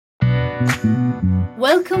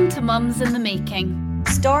Welcome to Mums in the Making.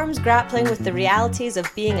 Storm's grappling with the realities of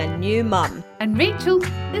being a new mum. And Rachel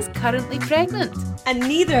is currently pregnant. And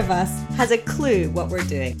neither of us has a clue what we're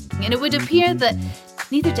doing. And it would appear that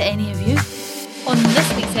neither do any of you. On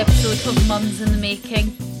this week's episode of Mums in the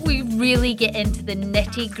Making, we really get into the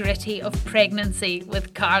nitty-gritty of pregnancy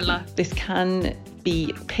with Carla. This can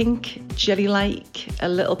be pink, jelly-like, a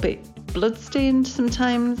little bit bloodstained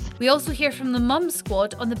sometimes. We also hear from the Mum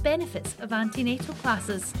Squad on the benefits of antenatal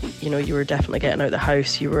classes. You know, you were definitely getting out of the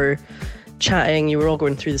house, you were chatting, you were all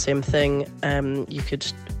going through the same thing. You could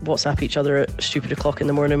WhatsApp each other at stupid o'clock in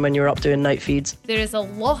the morning when you were up doing night feeds. There is a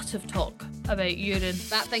lot of talk about urine.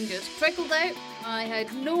 That thing just trickled out. I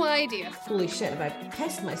had no idea. Holy shit, have I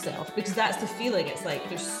pissed myself? Because that's the feeling. It's like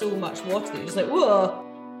there's so much water that you're just like, whoa.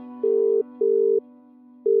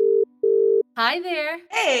 Hi there.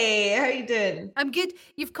 Hey, how you doing? I'm good.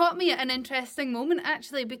 You've caught me at an interesting moment,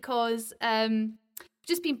 actually, because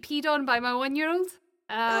just been peed on by my 1-year-old.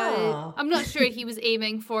 I'm not sure he was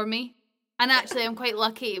aiming for me. And actually, I'm quite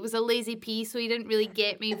lucky. It was a lazy pee, so he didn't really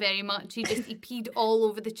get me very much. He peed all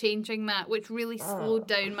over the changing mat, which really slowed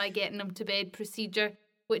down my getting him to bed procedure,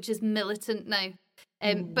 which is militant now.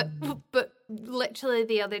 But literally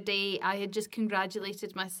the other day, I had just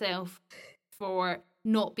congratulated myself for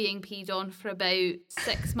not being peed on for about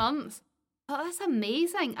 6 months. Oh, that's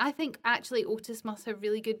amazing. I think actually Otis must have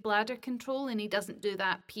really good bladder control and he doesn't do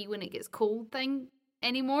that pee when it gets cold thing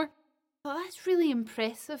anymore. Oh, that's really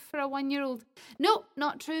impressive for a 1-year-old. No,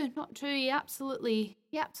 not true. He absolutely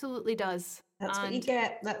does. That's what you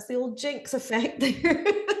get. That's the old jinx effect there.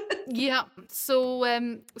 Yeah. So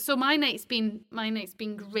my night's been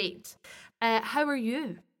great. How are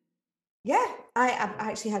you? Yeah, I've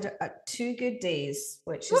actually had 2 good days,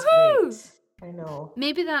 which is Woohoo! great. I know.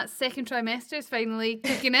 Maybe that second trimester is finally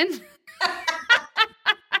kicking in.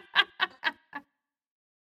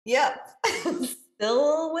 Yep.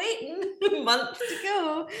 Still waiting. Months to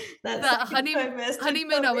go. That's that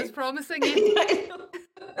honeymoon I was promising you. I know.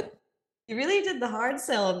 You really did the hard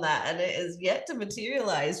sell on that, and it is yet to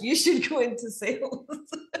materialise. You should go into sales.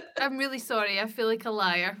 I'm really sorry. I feel like a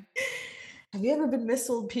liar. Have you ever been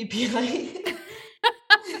missold PPI?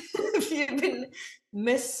 Have you been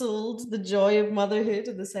missold the joy of motherhood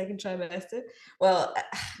in the second trimester? Well,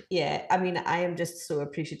 yeah, I mean, I am just so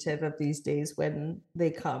appreciative of these days when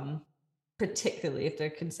they come, particularly if they're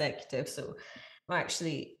consecutive. So I'm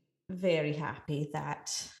actually very happy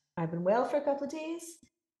that I've been well for a couple of days.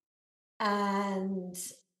 And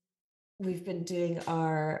we've been doing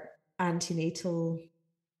our antenatal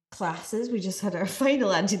classes. We just had our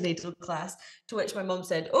final antenatal class, to which my mum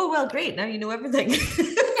said, "Oh, well, great, now you know everything."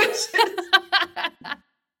 Which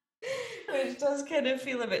does kind of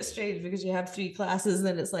feel a bit strange because you have 3 classes and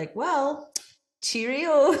then it's like, well,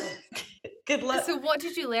 cheerio. Good luck. So what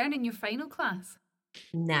did you learn in your final class?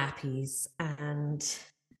 Nappies and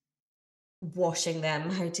washing them,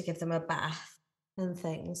 how to give them a bath and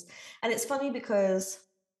things. And it's funny because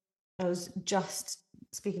I was just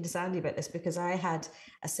speaking to Sandy about this because I had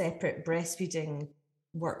a separate breastfeeding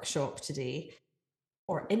workshop today,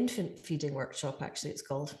 or infant feeding workshop, actually it's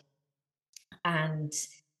called. And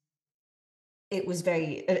it was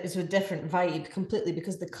a different vibe completely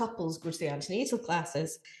because the couples go to the antenatal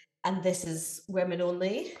classes and this is women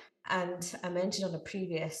only. And I mentioned on a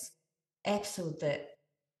previous episode that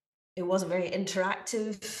it wasn't very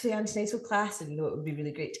interactive, the antenatal class, and it would be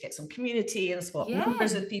really great to get some community and swap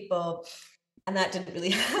numbers with people. And that didn't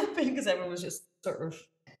really happen because everyone was just sort of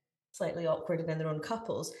slightly awkward and in their own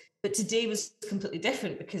couples. But today was completely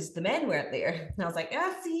different because the men weren't there. And I was like,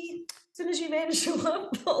 see, as soon as you men show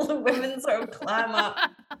up, all the women sort of clam up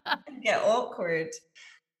and get awkward.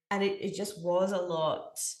 And it just was a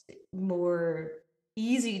lot more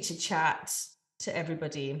easy to chat to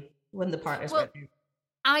everybody when the partners were there.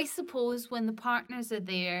 I suppose when the partners are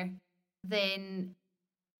there, then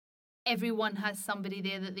everyone has somebody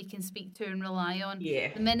there that they can speak to and rely on.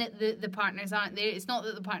 Yeah. The minute the partners aren't there, it's not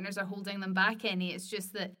that the partners are holding them back any, it's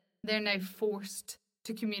just that they're now forced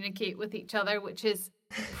to communicate with each other, which is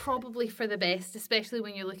probably for the best, especially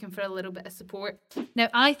when you're looking for a little bit of support. Now,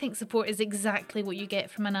 I think support is exactly what you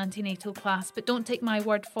get from an antenatal class, but don't take my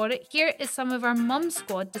word for it. Here is some of our Mum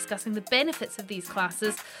Squad discussing the benefits of these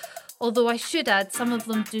classes, although I should add, some of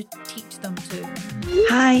them do teach them too.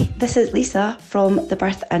 Hi, this is Lisa from the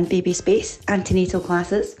Birth and Baby Space antenatal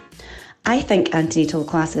classes. I think antenatal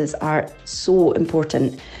classes are so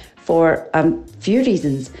important for a few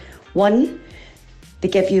reasons. One, they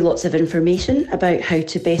give you lots of information about how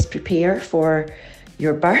to best prepare for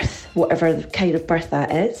your birth, whatever kind of birth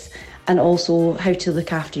that is. and also how to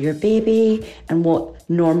look after your baby and what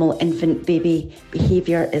normal infant baby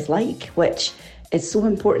behaviour is like, which is so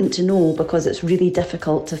important to know because it's really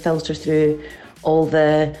difficult to filter through all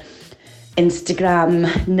the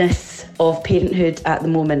Instagram-ness of parenthood at the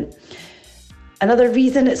moment. Another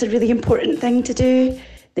reason it's a really important thing to do,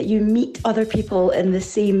 that you meet other people in the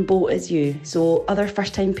same boat as you. So other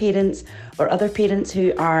first-time parents or other parents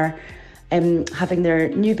who are having their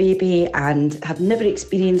new baby and have never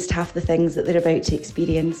experienced half the things that they're about to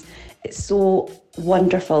experience. It's so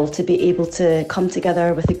wonderful to be able to come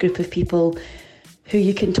together with a group of people who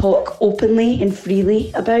you can talk openly and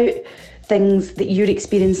freely about things that you're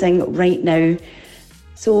experiencing right now.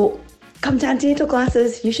 So come to antenatal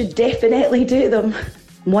classes, you should definitely do them.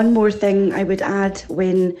 One more thing I would add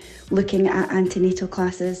when looking at antenatal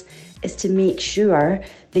classes is to make sure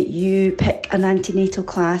that you pick an antenatal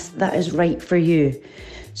class that is right for you.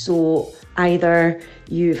 So either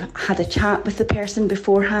you've had a chat with the person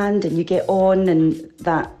beforehand and you get on and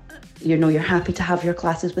that you're happy to have your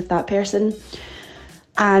classes with that person,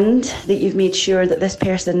 and that you've made sure that this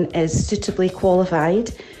person is suitably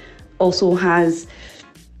qualified, also has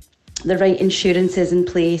the right insurances in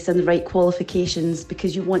place and the right qualifications,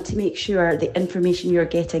 because you want to make sure the information you're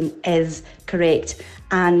getting is correct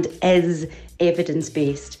and is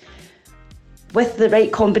evidence-based, with the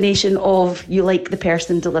right combination of you like the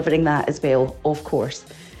person delivering that as well, of course.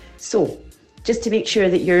 So just to make sure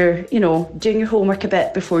that you're, doing your homework a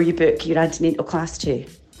bit before you book your antenatal class too.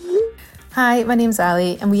 Hi, my name's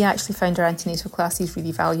Ali, and we actually found our antenatal classes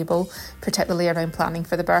really valuable, particularly around planning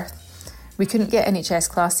for the birth. We couldn't get NHS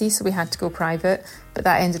classes, so we had to go private, but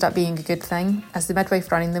that ended up being a good thing, as the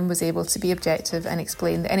midwife running them was able to be objective and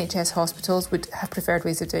explain that NHS hospitals would have preferred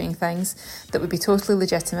ways of doing things that would be totally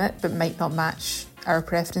legitimate but might not match our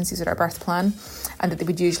preferences or our birth plan, and that they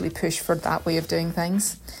would usually push for that way of doing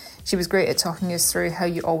things. She was great at talking us through how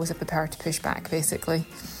you always have the power to push back, basically.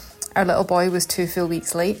 Our little boy was 2 full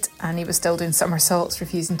weeks late, and he was still doing somersaults,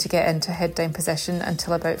 refusing to get into head down position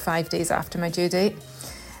until about 5 days after my due date.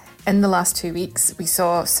 In the last 2 weeks, we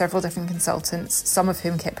saw several different consultants, some of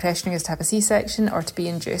whom kept pressuring us to have a C-section or to be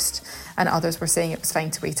induced, and others were saying it was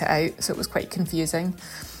fine to wait it out, so it was quite confusing.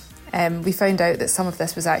 We found out that some of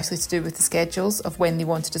this was actually to do with the schedules of when they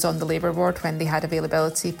wanted us on the labour ward, when they had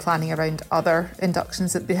availability, planning around other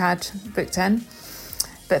inductions that they had booked in.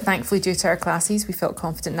 But thankfully, due to our classes, we felt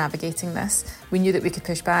confident navigating this. We knew that we could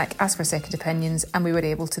push back, ask for second opinions, and we were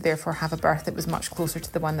able to therefore have a birth that was much closer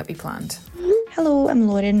to the one that we planned. Hello, I'm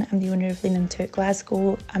Lauren. I'm the owner of Lean Into It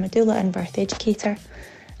Glasgow. I'm a doula and birth educator.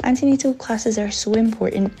 Antenatal classes are so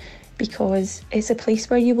important because it's a place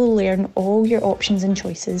where you will learn all your options and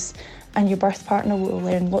choices, and your birth partner will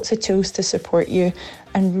learn lots of tools to support you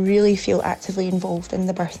and really feel actively involved in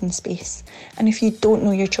the birthing space. And if you don't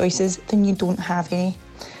know your choices, then you don't have any.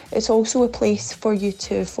 It's also a place for you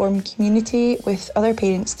to form community with other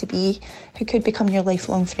parents-to-be who could become your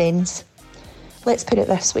lifelong friends. Let's put it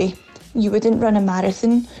this way. You wouldn't run a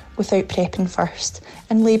marathon without prepping first,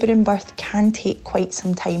 and labour and birth can take quite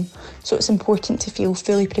some time, so it's important to feel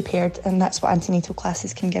fully prepared, and that's what antenatal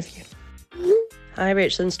classes can give you. Hi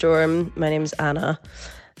Rachel and Storm, my name's Anna.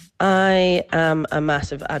 I am a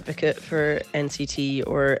massive advocate for NCT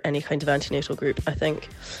or any kind of antenatal group. I think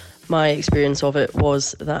my experience of it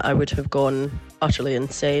was that I would have gone utterly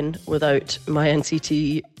insane without my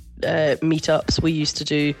NCT meetups. We used to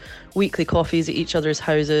do weekly coffees at each other's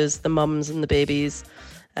houses, the mums and the babies,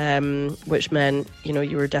 which meant,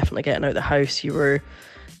 you were definitely getting out of the house, you were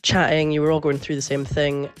chatting, you were all going through the same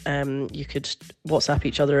thing. You could WhatsApp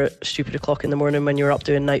each other at stupid o'clock in the morning when you were up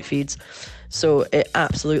doing night feeds. So it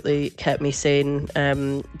absolutely kept me sane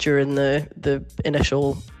during the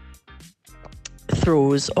initial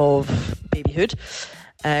throes of babyhood.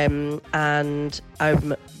 And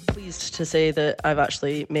I'm pleased to say that I've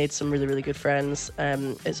actually made some really, really good friends.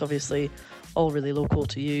 It's obviously all really local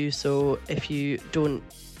to you, so if you don't,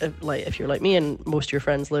 if you're like me and most of your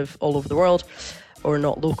friends live all over the world or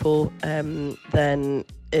not local, then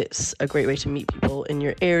it's a great way to meet people in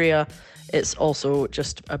your area. It's also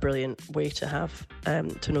just a brilliant way to have,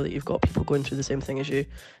 to know that you've got people going through the same thing as you.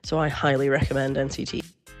 So I highly recommend NCT.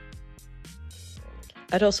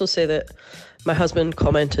 I'd also say that my husband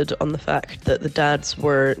commented on the fact that the dads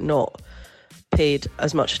were not paid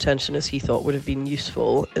as much attention as he thought would have been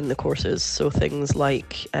useful in the courses. So things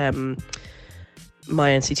like my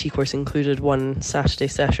NCT course included one Saturday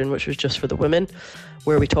session, which was just for the women,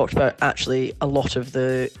 where we talked about actually a lot of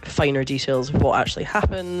the finer details of what actually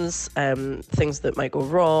happens, things that might go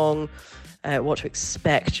wrong, what to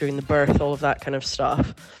expect during the birth, all of that kind of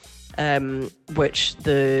stuff. which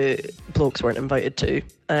the blokes weren't invited to.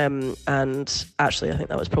 And actually, I think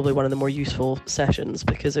that was probably one of the more useful sessions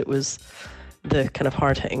because it was the kind of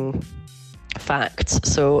hard-hitting facts.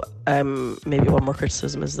 So maybe one more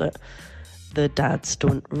criticism is that the dads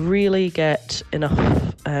don't really get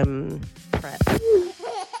enough prep.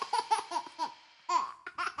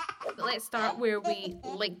 But let's start where we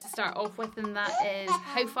like to start off with, and that is,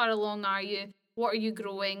 how far along are you? What are you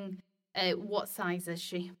growing? What size is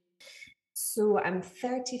she? So I'm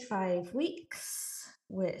 35 weeks,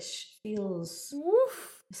 which feels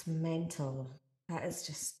it's mental. That is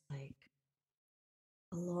just like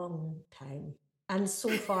a long time. And so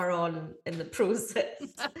far on in the process.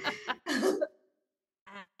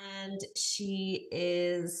 And she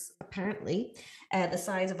is apparently the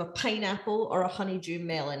size of a pineapple or a honeydew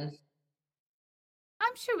melon.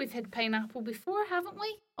 I'm sure we've had pineapple before, haven't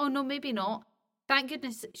we? Oh, no, maybe not. Thank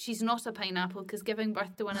goodness she's not a pineapple, because giving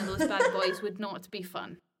birth to one of those bad boys would not be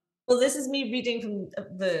fun. Well, this is me reading from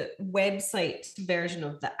the website version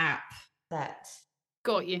of the app that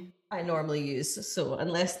got you. I normally use. So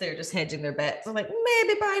unless they're just hedging their bets, I'm like,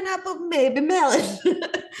 maybe pineapple, maybe melon.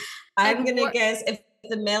 I'm going to guess if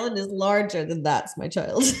the melon is larger, then that's my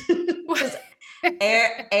child.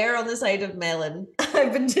 Air on the side of melon.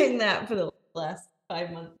 I've been doing that for the last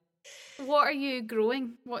 5 months. What are you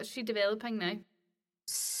growing? What's she developing now?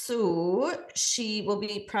 So she will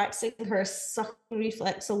be practicing her sucking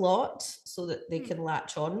reflex a lot so that they can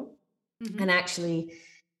latch on. Mm-hmm. And actually,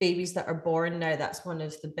 babies that are born now, that's one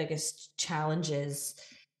of the biggest challenges,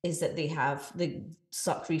 is that they have the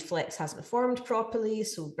suck reflex hasn't formed properly.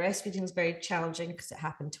 So breastfeeding is very challenging, because it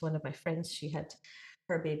happened to one of my friends. She had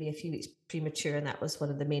her baby a few weeks premature, and that was one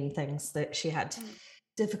of the main things that she had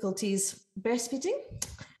difficulties breastfeeding.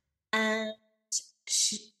 And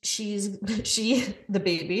the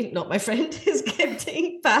baby, not my friend, is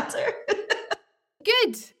getting fatter.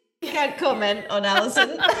 Good. Can't comment on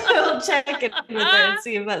Alison. I'll check in with her and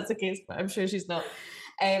see if that's the case, but I'm sure she's not.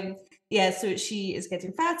 So she is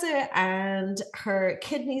getting fatter, and her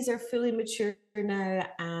kidneys are fully mature now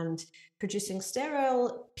and producing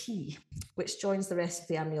sterile pee, which joins the rest of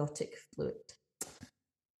the amniotic fluid.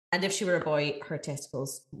 And if she were a boy, her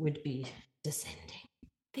testicles would be descending.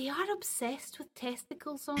 They are obsessed with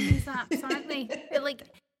testicles on these apps, aren't they? Like,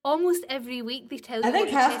 almost every week they tell you what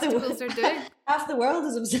your testicles are doing. Half the world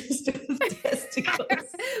is obsessed with testicles.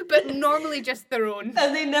 But normally just their own.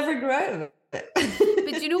 And they never grow.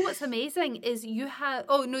 But you know what's amazing is you have...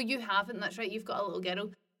 Oh, no, you haven't. That's right. You've got a little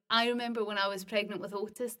girl. I remember when I was pregnant with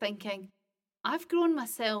Otis thinking, I've grown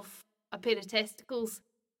myself a pair of testicles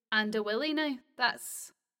and a willy now.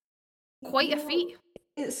 That's quite a feat.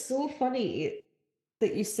 It's so funny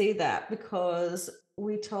that you say that, because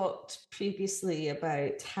we talked previously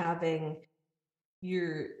about having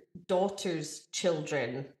your daughter's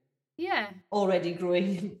children already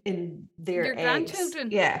growing in their your eggs. Grandchildren.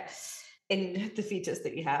 Yeah, in the fetus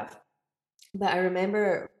that you have. But I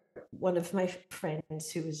remember one of my friends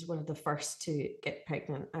who was one of the first to get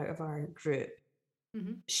pregnant out of our group.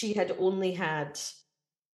 Mm-hmm. She had only had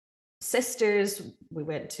sisters. We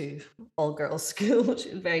went to all girls school. She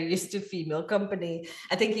was very used to female company.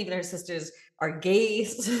 I think even her sisters are gay,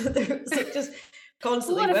 so there was just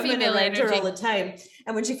constantly women around her all the time.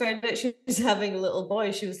 And when she found out she was having a little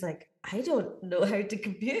boy, she was like, I don't know how to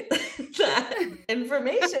compute that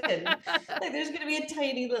information. Like, there's going to be a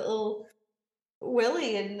tiny little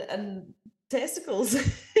willy and testicles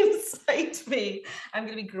inside me. I'm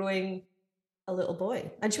going to be growing a little boy.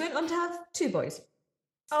 And she went on to have 2 boys.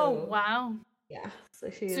 Oh, wow. Yeah. So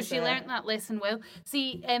she learnt that lesson well.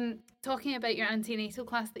 See, talking about your antenatal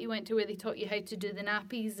class that you went to, where they taught you how to do the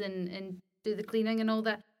nappies and do the cleaning and all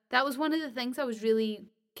that, that was one of the things I was really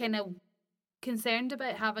kind of concerned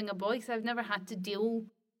about having a boy, because I've never had to deal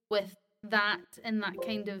with that in that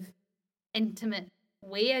kind of intimate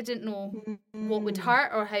way. I didn't know what would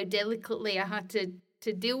hurt or how delicately I had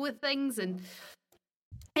to deal with things. And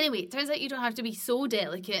anyway, it turns out you don't have to be so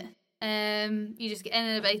delicate. You just get in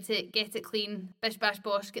and about it, get it clean, bish bash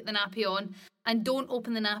bosh, get the nappy on, and don't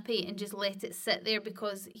open the nappy and just let it sit there,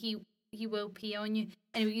 because he will pee on you.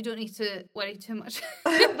 Anyway, you don't need to worry too much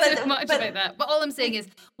about that. But all I'm saying is,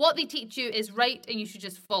 what they teach you is right, and you should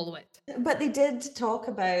just follow it. But they did talk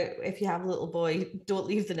about, if you have a little boy, don't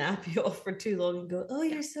leave the nappy off for too long and go, oh,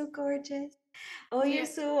 you're so gorgeous. Oh, you're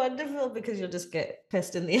so wonderful, because you'll just get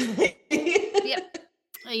pissed in the eye. Yep.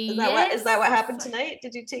 Is that what happened tonight?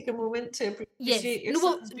 Did you take a moment to appreciate your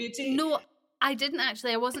son's beauty? No, I didn't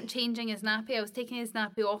actually. I wasn't changing his nappy. I was taking his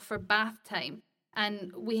nappy off for bath time.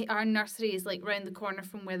 And our nursery is like round the corner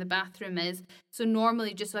from where the bathroom is. So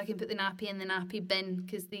normally, just so I can put the nappy in the nappy bin,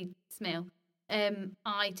 because they smell.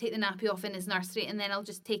 I take the nappy off in his nursery, and then I'll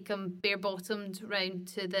just take him bare-bottomed round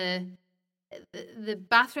to the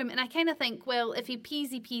bathroom. And I kind of think, well, if he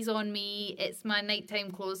pees on me, it's my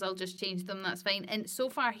nighttime clothes, I'll just change them, that's fine. And so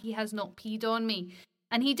far, he has not peed on me.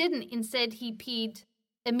 And he didn't. Instead, he peed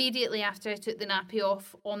immediately after I took the nappy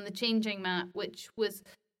off on the changing mat, which was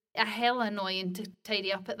a hell annoying to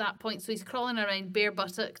tidy up at that point. So he's crawling around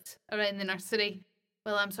bare-buttocked around the nursery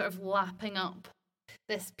while I'm sort of lapping up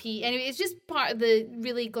this pee. Anyway, it's just part of the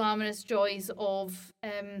really glamorous joys of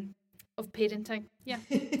parenting. Yeah,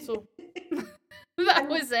 so that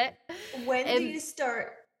was it. When do you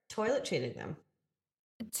start toilet training them?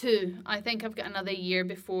 2. I think I've got another year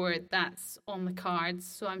before that's on the cards.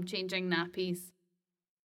 So I'm changing nappies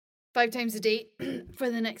 5 times a day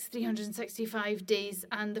for the next 365 days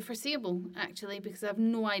and the foreseeable, actually, because I have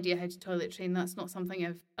no idea how to toilet train. That's not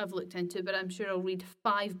something I've looked into, but I'm sure I'll read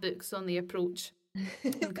 5 books on the approach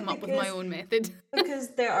and come up with my own method.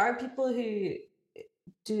 Because there are people who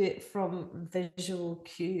do it from visual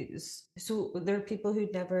cues. So there are people who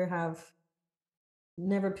never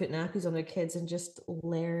put nappies on their kids and just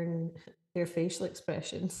learn their facial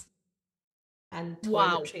expressions and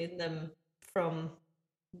toilet train them from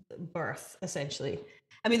birth, essentially.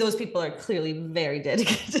 I mean, those people are clearly very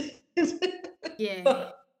dedicated. Yeah.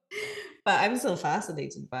 But I'm still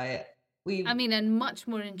fascinated by it. And much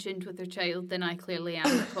more in tune with their child than I clearly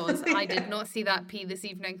am, because I did not see that pee this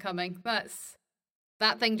evening coming.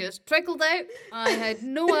 That thing just trickled out. I had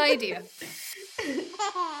no idea.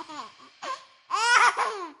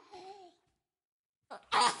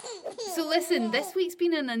 So listen, this week's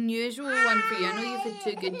been an unusual one for you. I know you've had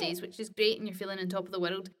 2 good days, which is great, and you're feeling on top of the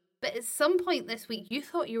world. But at some point this week, you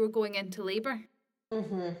thought you were going into labour.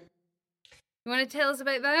 Mm-hmm. You want to tell us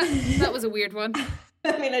about that? That was a weird one.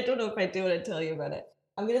 I mean, I don't know if I do want to tell you about it.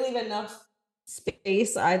 I'm going to leave enough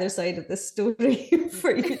space either side of the story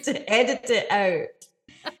for you to edit it out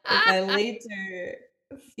if I later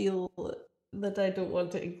feel that I don't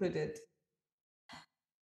want to include it.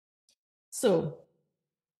 So,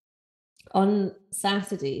 on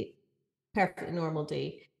Saturday, perfectly normal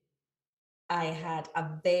day, I had a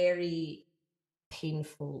very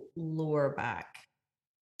painful lower back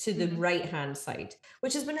to the right-hand side,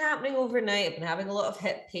 which has been happening overnight. I've been having a lot of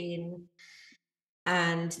hip pain,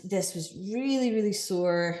 and this was really, really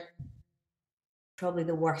sore. Probably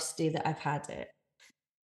the worst day that I've had it.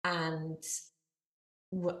 And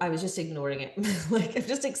I was just ignoring it. Like, I'm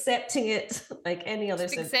just accepting it like any other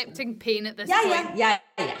symptom. Accepting pain at this point. Yeah.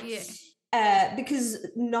 Because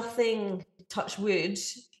nothing, touch wood,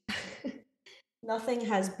 nothing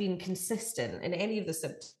has been consistent in any of the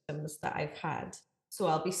symptoms that I've had. So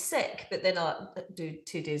I'll be sick, but then I'll do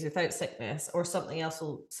 2 days without sickness, or something else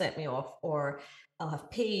will set me off, or I'll have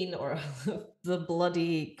pain, or the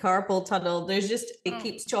bloody carpal tunnel. There's just, it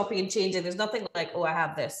keeps chopping and changing. There's nothing like, oh, I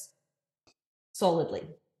have this solidly.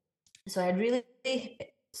 So I had really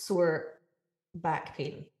sore back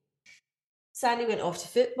pain. Sandy went off to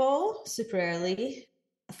football super early.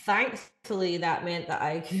 Thankfully, that meant that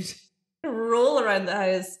I could roll around the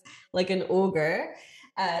house like an ogre.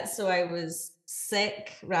 So I was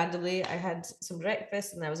sick randomly. I had some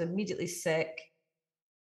breakfast and I was immediately sick.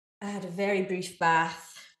 I had a very brief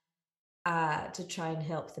bath to try and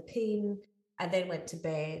help the pain. I then went to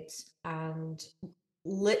bed and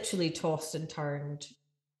literally tossed and turned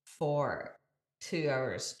for 2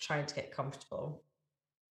 hours trying to get comfortable.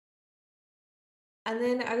 And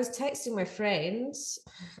then I was texting my friends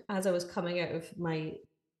as I was coming out of my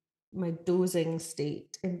dozing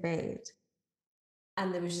state in bed.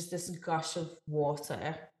 And there was just this gush of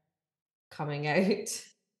water coming out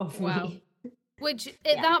of me. Which,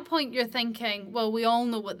 at that point, you're thinking, well, we all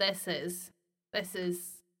know what this is.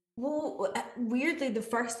 Well, weirdly, the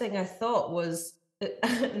first thing I thought was,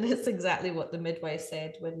 and it's exactly what the midwife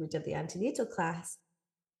said when we did the antenatal class,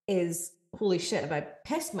 is, holy shit, have I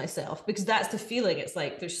pissed myself? Because that's the feeling. It's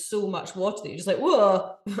like there's so much water that you're just like,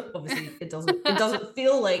 whoa. Obviously, it doesn't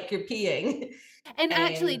feel like you're peeing. And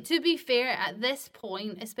actually, to be fair, at this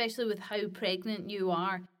point, especially with how pregnant you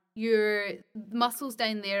are, your muscles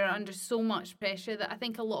down there are under so much pressure that I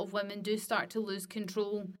think a lot of women do start to lose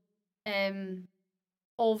control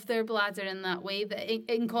of their bladder in that way.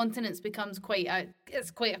 That incontinence becomes quite a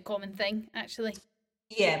common thing, actually.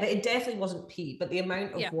 Yeah, but it definitely wasn't pee, but the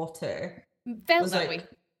amount of water felt that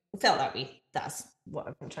way. That's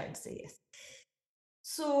what I'm trying to say, yes.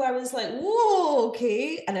 So I was like, whoa,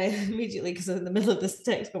 okay. And I immediately, because I'm in the middle of this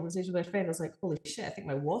text conversation with my friend, I was like, holy shit, I think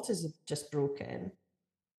my waters have just broken.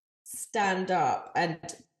 Stand up, and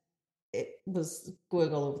it was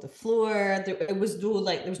going all over the floor. There was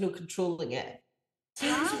no controlling it.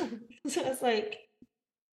 Wow. So I was like,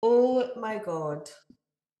 oh my God.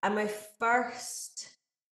 And my first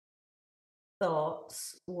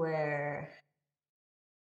thoughts were,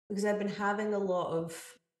 because I've been having a lot of,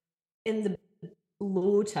 in the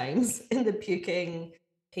low times, in the puking,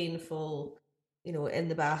 painful, in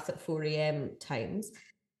the bath at 4 a.m. times,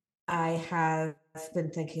 I have been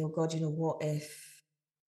thinking, oh God, what if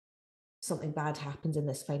something bad happens in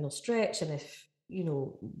this final stretch, and if,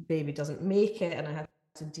 baby doesn't make it and I have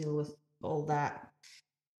to deal with all that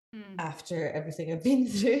after everything I've been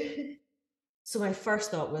through. So my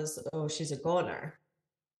first thought was, oh, she's a goner.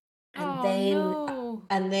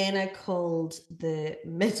 And then I called the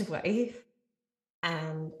midwife,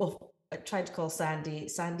 and I tried to call Sandy.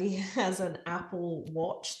 Sandy has an Apple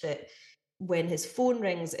Watch that when his phone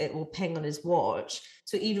rings, it will ping on his watch.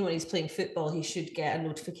 So even when he's playing football, he should get a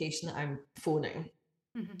notification that I'm phoning.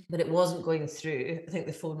 But it wasn't going through. I think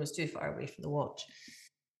the phone was too far away from the watch.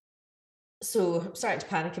 So I'm starting to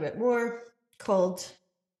panic a bit more. Called,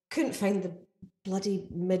 couldn't find the bloody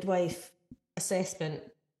midwife assessment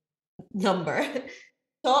number.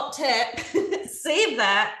 Top tip, save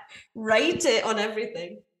that, write it on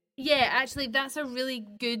everything. Yeah, actually, that's a really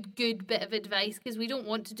good bit of advice, because we don't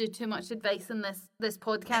want to do too much advice in this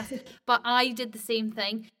podcast. But I did the same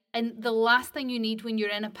thing. And the last thing you need when you're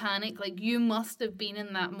in a panic, like you must have been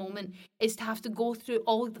in that moment, is to have to go through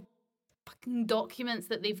all the fucking documents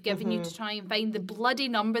that they've given you to try and find the bloody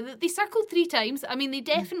number that they circled 3 times. I mean, they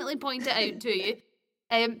definitely point it out to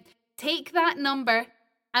you. Take that number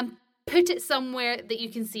and put it somewhere that you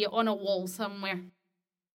can see it, on a wall somewhere.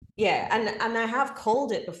 Yeah, and I have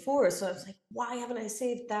called it before, so I was like, why haven't I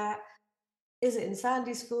saved that? Is it in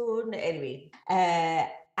Sandy's phone? Anyway,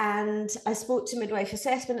 and I spoke to midwife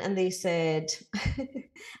assessment, and they said,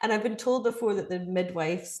 and I've been told before that the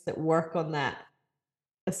midwives that work on that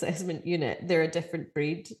assessment unit, they're a different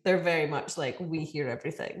breed. They're very much like, we hear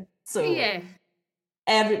everything. So yeah.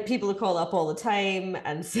 People call up all the time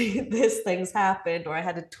and say this thing's happened, or I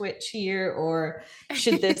had a twitch here, or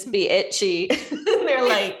should this be itchy? They're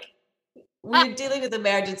like, we're dealing with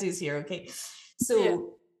emergencies here, okay?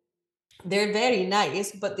 So they're very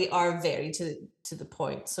nice, but they are very to the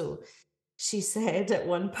point. So she said at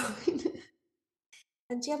one point,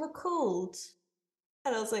 and do you have a cold?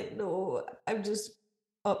 And I was like, no, I'm just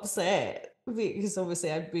upset, because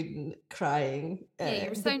obviously I've been crying. Yeah, you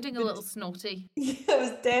were sounding a little snotty. Yeah, I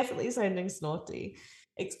was definitely sounding snotty,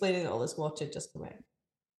 explaining that all this water had just come out.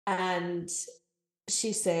 And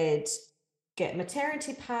she said, get a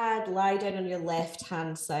maternity pad, lie down on your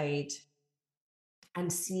left-hand side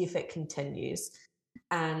and see if it continues.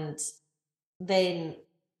 And then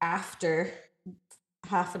after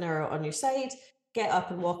half an hour on your side, get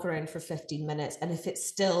up and walk around for 15 minutes. And if it's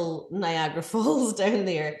still Niagara Falls down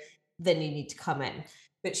there, then you need to come in.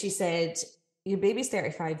 But she said, your baby's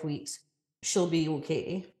 35 weeks, she'll be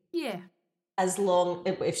okay. Yeah. As long,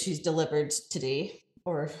 if she's delivered today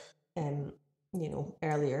or,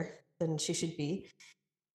 earlier than she should be.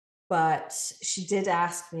 But she did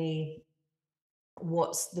ask me,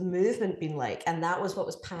 what's the movement been like? And that was what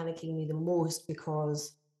was panicking me the most,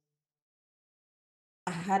 because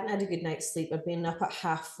I hadn't had a good night's sleep. I'd been up at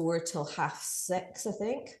 4:30 till 6:30, I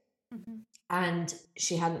think. And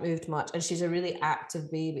she hadn't moved much, and she's a really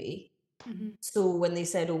active baby. So when they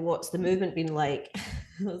said, oh, what's the movement been like?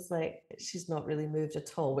 I was like, she's not really moved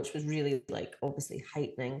at all, which was really, like, obviously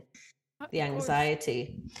heightening the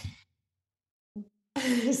anxiety.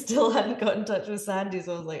 I still hadn't got in touch with Sandy,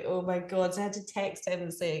 so I was like, oh my God. So I had to text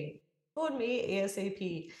him saying, phone me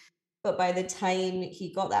ASAP. But by the time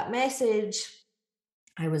he got that message,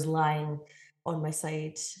 I was lying on my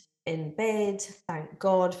side in bed. Thank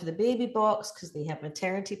God for the baby box, because they have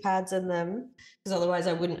maternity pads in them, because otherwise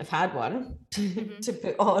I wouldn't have had one to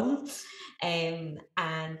put on. And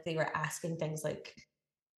they were asking things like,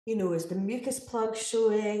 is the mucus plug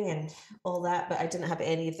showing and all that? But I didn't have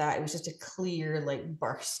any of that. It was just a clear, like,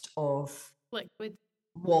 burst of liquid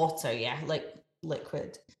water. Yeah, like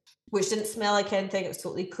liquid, which didn't smell like anything. It was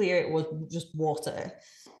totally clear. It was just water.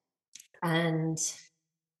 And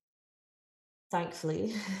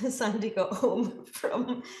thankfully, Sandy got home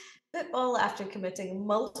from football after committing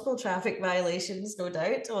multiple traffic violations, no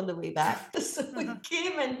doubt, on the way back. So we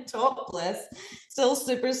came in topless, still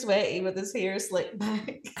super sweaty, with his hair slicked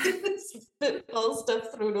back, his football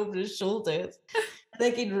stuff thrown over his shoulders. I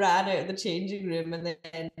think he'd ran out of the changing room and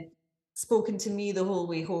then spoken to me the whole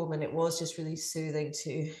way home, and it was just really soothing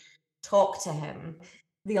to talk to him.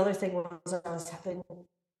 The other thing was, I was having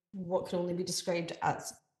what can only be described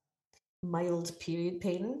as mild period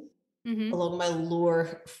pain along my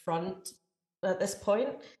lower front at this point.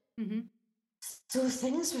 So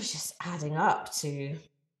things were just adding up to,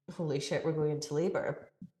 holy shit, we're going into labor.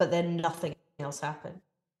 But then nothing else happened.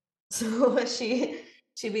 So she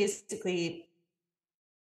basically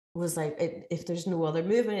was like, if there's no other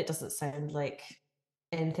movement, it doesn't sound like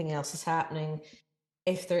anything else is happening.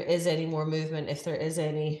 If there is any more movement, if there is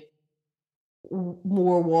any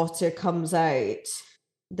more water comes out,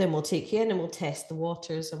 then we'll take you in and we'll test the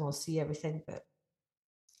waters and we'll see everything. But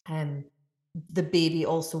the baby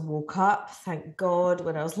also woke up, thank God,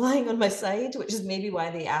 when I was lying on my side, which is maybe why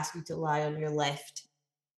they asked me to lie on your left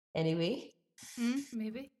anyway.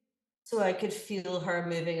 Maybe. So I could feel her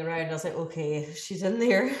moving around. I was like, okay, she's in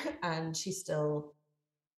there and she's still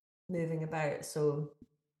moving about. So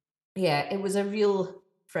yeah, it was a real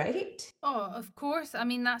fright. Oh, of course. I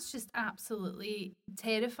mean, that's just absolutely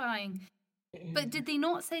terrifying. But did they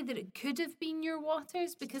not say that it could have been your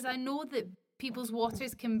waters? Because I know that people's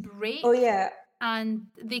waters can break. Oh, yeah. And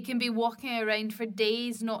they can be walking around for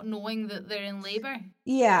days not knowing that they're in labour.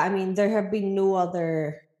 Yeah, I mean, there have been no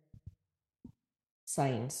other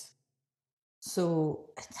signs. So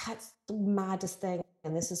that's the maddest thing.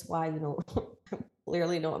 And this is why, I'm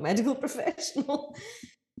clearly not a medical professional.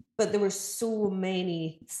 But there were so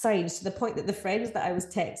many signs to the point that the friends that I was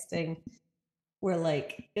texting were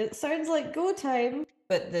like, it sounds like go time.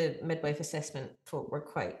 But the midwife assessment folk were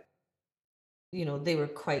quite, they were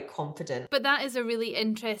quite confident. But that is a really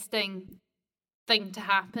interesting thing to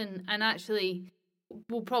happen. And actually,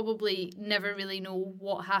 we'll probably never really know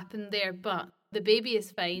what happened there. But the baby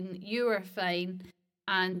is fine, you are fine,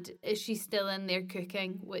 and she's still in there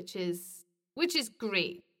cooking, which is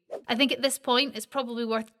great. I think at this point it's probably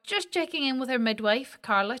worth just checking in with her midwife,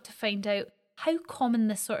 Carla, to find out how common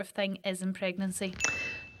this sort of thing is in pregnancy.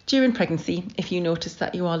 During pregnancy, if you notice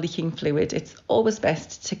that you are leaking fluid, it's always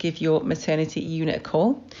best to give your maternity unit a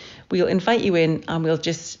call. We'll invite you in and we'll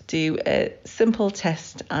just do a simple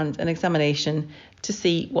test and an examination to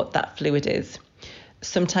see what that fluid is.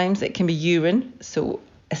 Sometimes it can be urine, so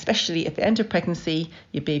especially at the end of pregnancy,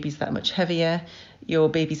 your baby's that much heavier. Your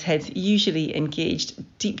baby's head's usually engaged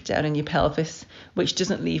deep down in your pelvis, which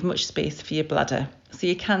doesn't leave much space for your bladder. So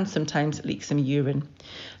you can sometimes leak some urine.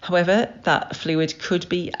 However, that fluid could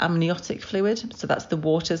be amniotic fluid, so that's the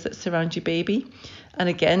waters that surround your baby. And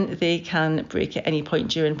again, they can break at any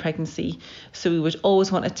point during pregnancy. So we would always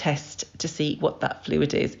want to test to see what that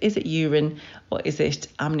fluid is. Is it urine or is it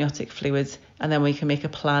amniotic fluids? And then we can make a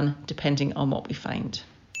plan depending on what we find.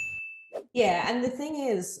 Yeah, and the thing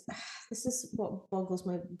is, this is what boggles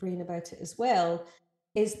my brain about it as well,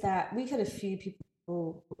 is that we've had a few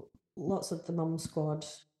people, lots of the mum squad,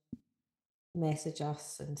 message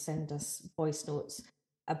us and send us voice notes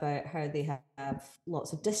about how they have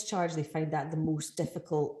lots of discharge. They find that the most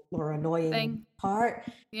difficult or annoying part.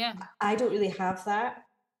 Yeah. I don't really have that.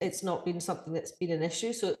 It's not been something that's been an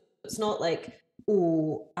issue. So it's not like,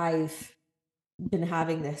 oh, I've been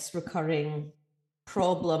having this recurring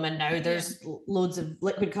problem and now there's loads of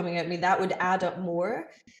liquid coming out. I mean, that would add up more.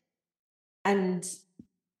 And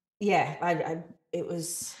yeah, it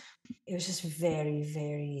was just very,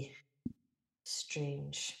 very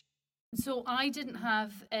strange. So I didn't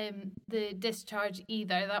have the discharge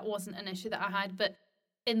either. That wasn't an issue that I had. But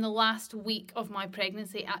in the last week of my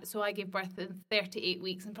pregnancy, so I gave birth in 38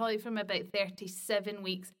 weeks, and probably from about 37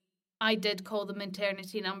 weeks, I did call the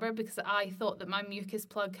maternity number because I thought that my mucus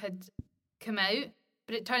plug had come out.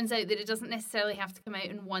 But it turns out that it doesn't necessarily have to come out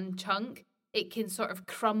in one chunk. It can sort of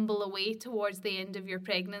crumble away towards the end of your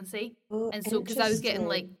pregnancy. And so, because I was getting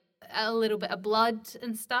like a little bit of blood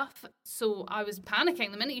and stuff, so I was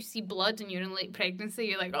panicking. The minute you see blood and you're in late pregnancy,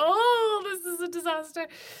 you're like, oh, this is a disaster.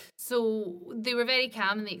 So they were very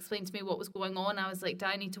calm and they explained to me what was going on. I was like, do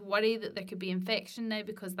I need to worry that there could be infection now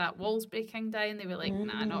because that wall's breaking down? They were like,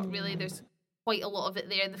 nah, not really. There's quite a lot of it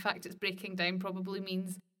there, and the fact it's breaking down probably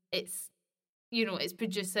means it's, it's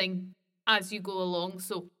producing as you go along.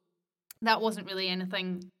 So that wasn't really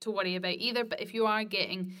anything to worry about either. But if you are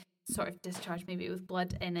getting sort of discharge maybe with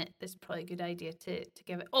blood in it, it's probably a good idea to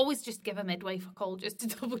give it. Always just give a midwife a call just to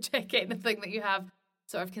double check anything that you have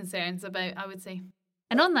sort of concerns about, I would say.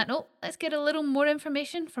 And on that note, let's get a little more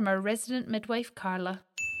information from our resident midwife, Carla.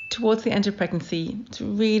 Towards the end of pregnancy, it's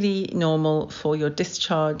really normal for your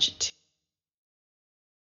discharge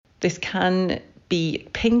this can be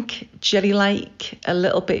pink, jelly-like, a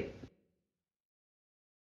little bit,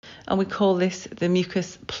 and we call this the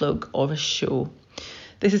mucus plug or a show.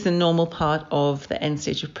 This is a normal part of the end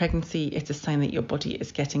stage of pregnancy. It's a sign that your body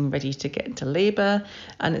is getting ready to get into labour,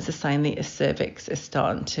 and it's a sign that your cervix is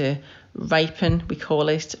starting to ripen, we call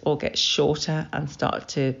it, or get shorter and start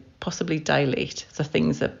to possibly dilate. So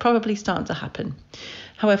things are probably starting to happen.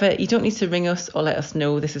 However, you don't need to ring us or let us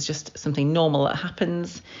know. This is just something normal that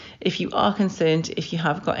happens. If you are concerned, if you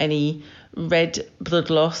have got any red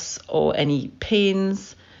blood loss or any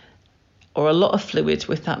pains or a lot of fluid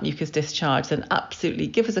with that mucus discharge, then absolutely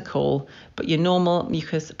give us a call. But your normal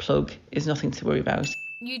mucus plug is nothing to worry about.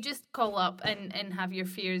 You just call up and have your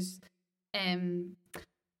fears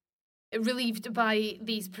relieved by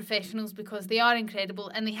these professionals, because they are incredible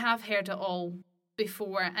and they have heard it all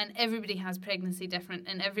before, and everybody has pregnancy different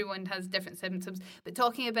and everyone has different symptoms. But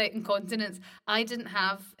talking about incontinence, I didn't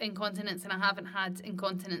have incontinence and I haven't had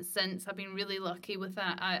incontinence since. I've been really lucky with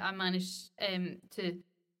that. I managed to,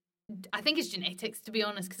 I think it's genetics, to be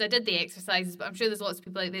honest, because I did the exercises, but I'm sure there's lots of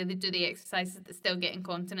people out there that do the exercises that still get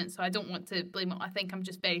incontinence, so I don't want to blame it. I think I'm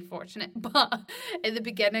just very fortunate. But at the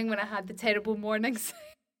beginning, when I had the terrible morning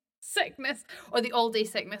sickness, or the all-day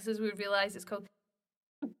sickness as we realise it's called,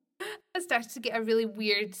 I started to get a really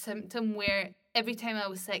weird symptom where every time I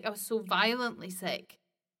was sick, I was so violently sick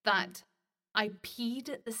that I peed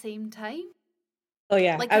at the same time. Oh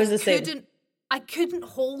yeah, like I was the same. I couldn't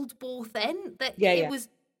hold both in. It was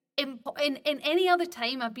in any other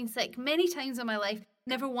time I've been sick many times in my life.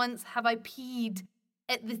 Never once have I peed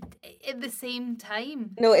at the same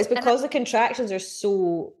time. No, it's because the contractions are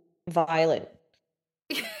so violent.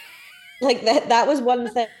 Like that was one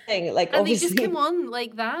thing. Like, and they just come on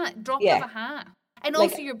like that, drop of a hat. And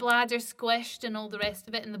also your bladder squished and all the rest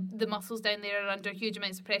of it, and the muscles down there are under huge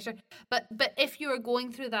amounts of pressure. But if you are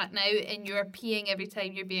going through that now and you're peeing every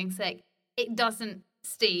time you're being sick, it doesn't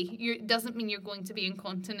stay. It doesn't mean you're going to be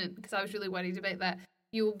incontinent, because I was really worried about that.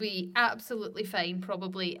 You'll be absolutely fine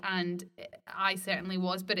probably, and I certainly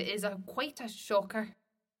was, but it is quite a shocker.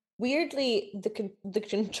 Weirdly, the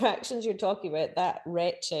contractions you're talking about, that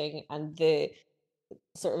retching and the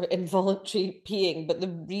sort of involuntary peeing, but the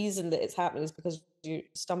reason that it's happening is because your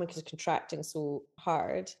stomach is contracting so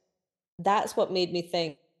hard. That's what made me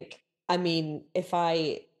think, I mean, if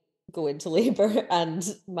I go into labor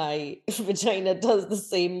and my vagina does the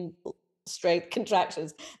same strength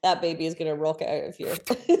contractions, that baby is going to rocket out of here.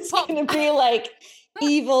 It's going to be like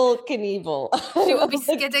Evel Knievel. She will be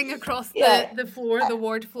skidding across the floor, the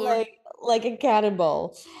ward floor. Like a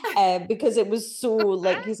cannonball, because it was so,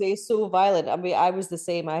 like you say, so violent. I mean, I was the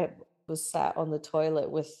same. I was sat on the toilet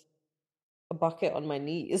with a bucket on my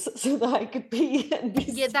knees so that I could pee and be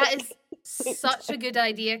sick. That is such a good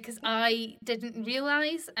idea, because I didn't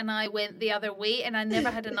realise and I went the other way and I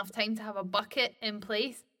never had enough time to have a bucket in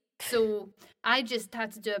place. So I just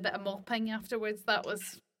had to do a bit of mopping afterwards. That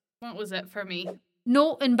was it for me.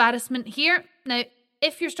 No embarrassment here. Now,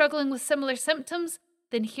 if you're struggling with similar symptoms,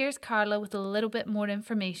 then here's Carla with a little bit more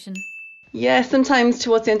information. Yeah, sometimes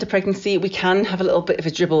towards the end of pregnancy, we can have a little bit of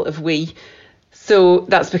a dribble of wee. So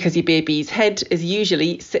that's because your baby's head is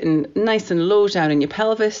usually sitting nice and low down in your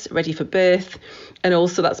pelvis, ready for birth. And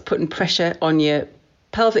also that's putting pressure on your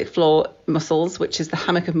pelvic floor muscles, which is the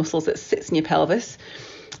hammock of muscles that sits in your pelvis.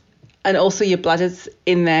 And also your bladder's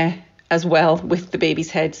in there as well with the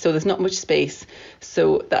baby's head, so there's not much space.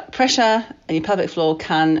 So that pressure and your pelvic floor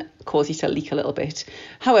can cause you to leak a little bit.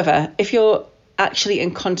 However, if you're actually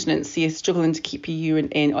incontinent, so you're struggling to keep your urine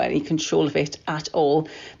in or any control of it at all,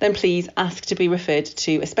 then please ask to be referred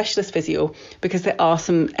to a specialist physio, because there are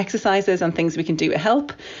some exercises and things we can do to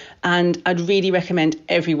help. And I'd really recommend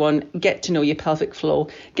everyone get to know your pelvic floor,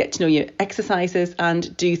 get to know your exercises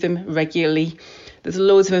and do them regularly. There's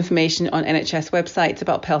loads of information on NHS websites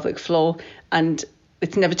about pelvic floor, and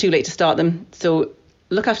it's never too late to start them. So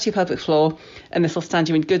look after your pelvic floor, and this will stand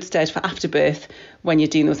you in good stead for after birth when you're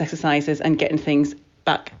doing those exercises and getting things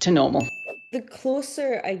back to normal. The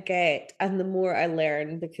closer I get and the more I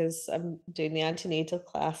learn, because I'm doing the antenatal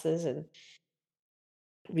classes and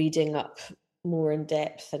reading up more in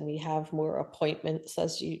depth, and we have more appointments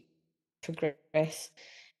as you progress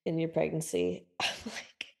in your pregnancy, I'm like,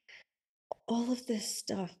 all of this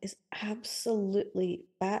stuff is absolutely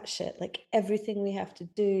batshit. Like, everything we have to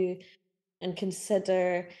do and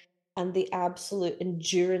consider, and the absolute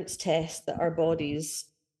endurance test that our bodies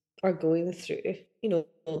are going through. You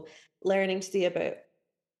know, learning today about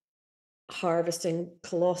harvesting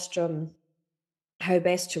colostrum, how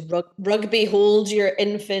best to rugby hold your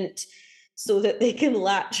infant so that they can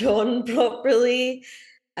latch on properly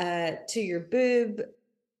to your boob.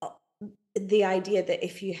 The idea that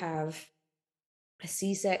if you have a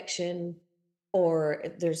C-section or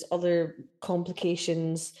there's other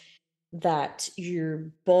complications, that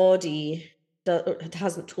your body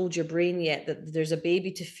hasn't told your brain yet that there's a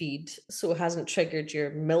baby to feed, so it hasn't triggered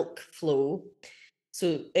your milk flow,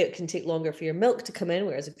 so it can take longer for your milk to come in.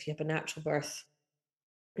 Whereas if you have a natural birth,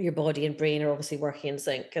 your body and brain are obviously working in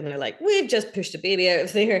sync, and they're like, we've just pushed a baby out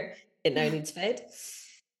of there, it now needs fed.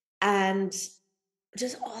 And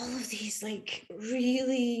just all of these like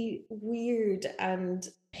really weird and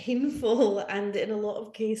painful, and in a lot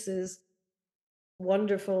of cases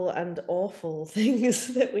wonderful and awful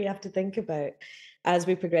things that we have to think about as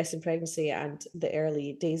we progress in pregnancy and the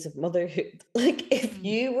early days of motherhood. Like, if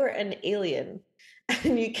you were an alien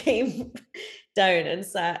and you came down and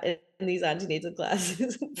sat in these antenatal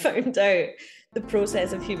classes and found out the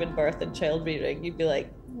process of human birth and child rearing, you'd be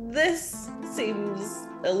like, this seems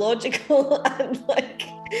illogical, and like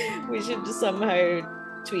we should just somehow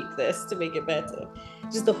tweak this to make it better.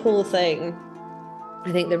 Just the whole thing.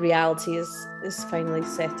 I think the reality is finally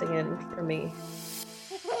setting in for me.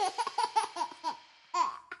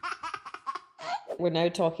 We're now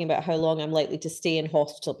talking about how long I'm likely to stay in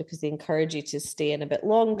hospital, because they encourage you to stay in a bit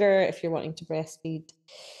longer if you're wanting to breastfeed,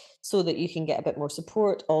 so that you can get a bit more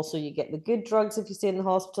support. Also, you get the good drugs if you stay in the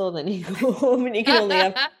hospital, and then you go home and you can only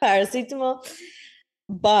have paracetamol.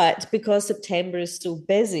 But because September is so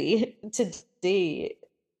busy, today,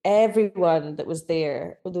 everyone that was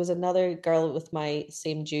there was another girl with my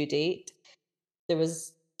same due date. There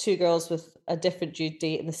was 2 girls with a different due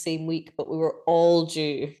date in the same week, but we were all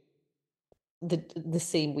due the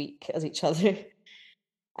same week as each other.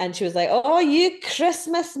 And she was like, oh, you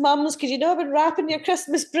Christmas mums, because you know I've been wrapping your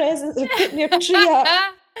Christmas presents and putting your tree up.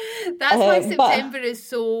 That's why September is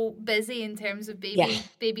so busy in terms of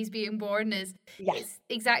babies being born. It's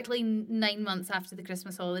exactly 9 months after the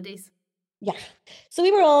Christmas holidays. Yeah. So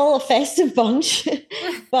we were all a festive bunch.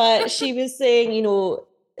 But she was saying, you know,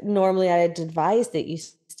 normally I'd advise that you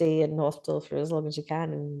stay in hospital for as long as you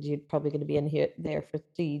can, and you're probably going to be there for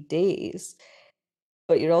 3 days.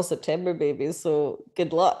 But you're all September babies, so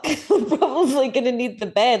good luck. They're probably going to need the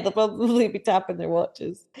bed. They'll probably be tapping their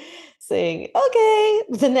watches saying, okay,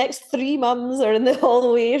 the next 3 mums are in the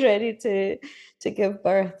hallway ready to give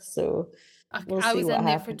birth. So we'll I was see what in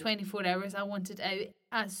there happens. for 24 hours. I wanted out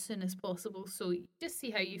as soon as possible. So just see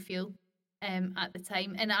how you feel at the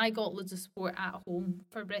time. And I got loads of support at home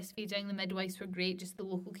for breastfeeding. The midwives were great, just the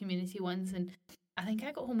local community ones. And I think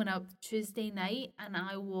I got home on a Tuesday night, and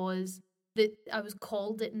I was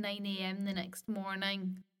called at 9 a.m. the next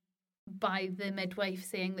morning by the midwife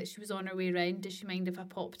saying that she was on her way round. Does she mind if I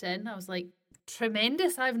popped in? I was like,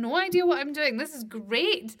 tremendous. I have no idea what I'm doing. This is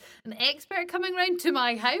great. An expert coming round to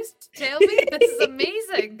my house to tell me. This is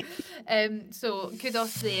amazing. So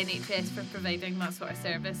kudos to the NHS for providing that sort of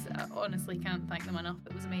service. I honestly can't thank them enough.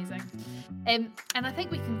 It was amazing. And I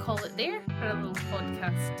think we can call it there for a little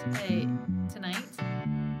podcast tonight.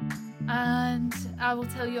 And I will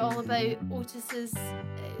tell you all about Otis's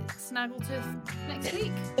snaggletooth next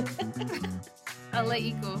week. I'll let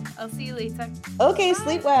you go. I'll see you later. Okay,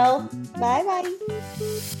 sleep well. Bye-bye.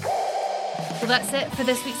 Well, that's it for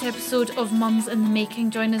this week's episode of Mums in the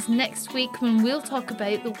Making. Join us next week when we'll talk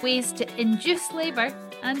about the ways to induce labour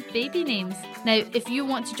and baby names. Now, if you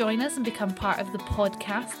want to join us and become part of the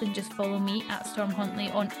podcast, then just follow me at Storm Huntley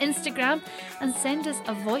on Instagram and send us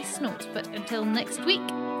a voice note. But until next week,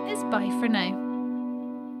 it's bye for now.